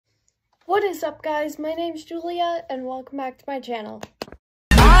What is up, guys? My name's Julia, and welcome back to my channel.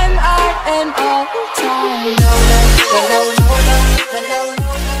 I'm out and all time.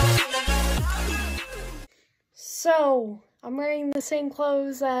 So, I'm wearing the same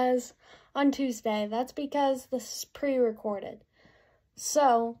clothes as on Tuesday. That's because this is pre-recorded.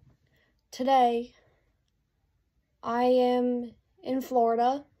 So, today, I am in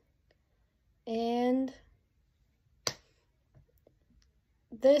Florida, and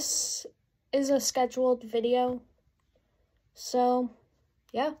this is a scheduled video. So,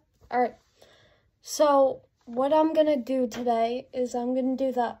 yeah. Alright. So, what I'm gonna do today is I'm gonna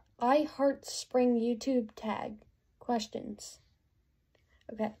do the I Heart Spring YouTube tag questions.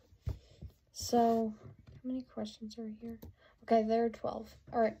 Okay. So, how many questions are here? Okay, there are 12.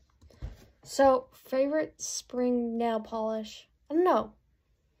 Alright. So, favorite spring nail polish? I don't know.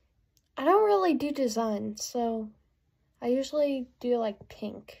 I don't really do design, so I usually do like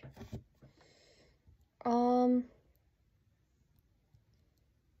pink.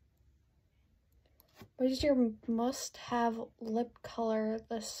 What is your must-have lip color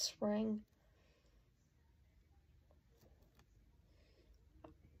this spring?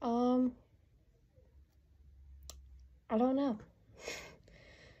 I don't know.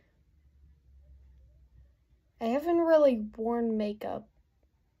 I haven't really worn makeup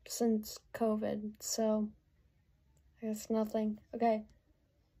since COVID, so I guess nothing. Okay.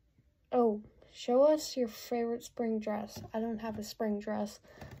 Oh, show us your favorite spring dress. I don't have a spring dress.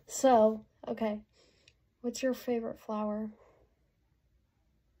 So, okay. What's your favorite flower?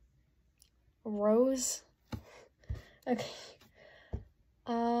 Rose? Okay.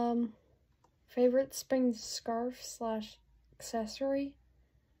 Favorite spring scarf / accessory?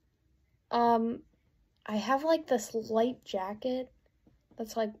 I have like this light jacket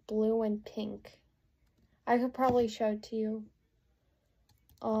that's like blue and pink. I could probably show it to you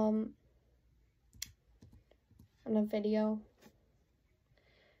in a video.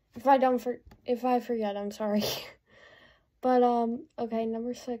 If I forget, I'm sorry. But okay,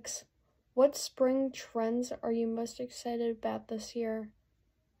 number 6. What spring trends are you most excited about this year?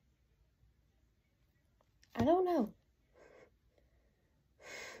 I don't know.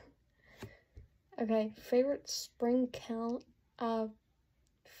 Okay, favorite spring candle.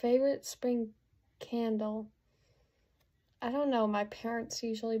 I don't know. My parents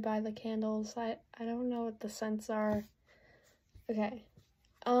usually buy the candles. I don't know what the scents are. Okay.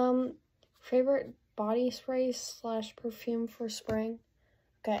 Favorite body spray / perfume for spring?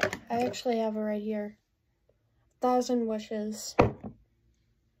 Okay, I actually have it right here. 1,000 Wishes.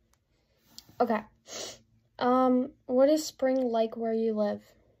 Okay. What is spring like where you live?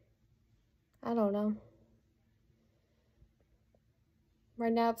 I don't know.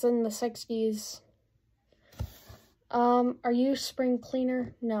 Right now it's in the 60s. Are you a spring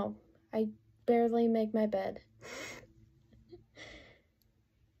cleaner? No, I barely make my bed.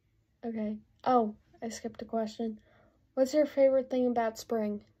 Okay. Oh, I skipped a question. What's your favorite thing about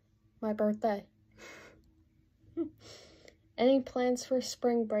spring? My birthday. Any plans for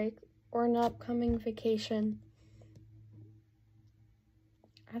spring break or an upcoming vacation?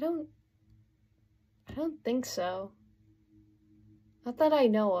 I don't think so. Not that I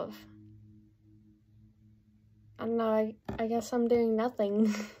know of. I don't know, I guess I'm doing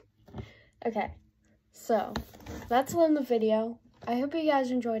nothing. Okay, so that's the end of the video. I hope you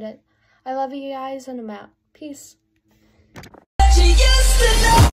guys enjoyed it. I love you guys, and I'm out. Peace.